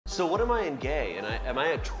So what am I in gay? And am I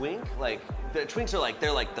a twink? Like, the twinks are like,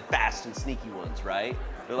 they're like the fast and sneaky ones, right?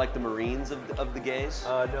 They're like the Marines of the gays?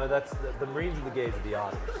 No, that's the Marines and the gays are the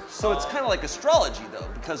opposite. So it's kind of like astrology though,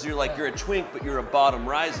 because you're like, you're a twink, but you're a bottom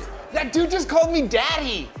rising. That dude just called me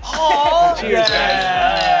daddy. Oh, Cheers,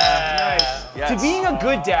 yeah. Nice. Yes. To being a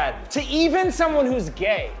good dad, to even someone who's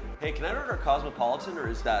gay. Hey, can I order a cosmopolitan, or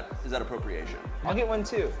is that appropriation? I'll get one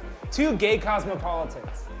too. 2 gay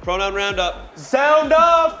cosmopolitans. Pronoun roundup. Sound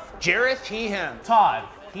off! Jareth, he, him. Todd,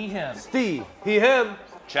 he, him. Steve, he, him.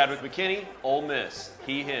 Chadwick McKinney, Ole Miss,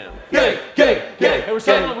 he, him. Gay, gay, gay. Hey, we're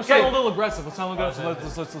sounding a little aggressive. Let's sound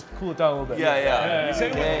aggressive. Let's cool it down a little bit. Yeah.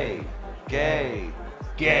 Yeah.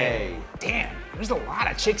 Gay. Damn, there's a lot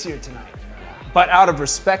of chicks here tonight. But out of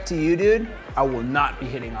respect to you, dude, I will not be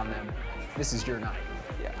hitting on them. This is your night.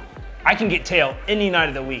 Yeah. I can get tail any night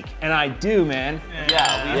of the week, and I do, man.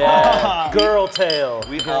 Yeah, we all Girl tail.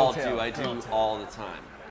 do. I do all the time.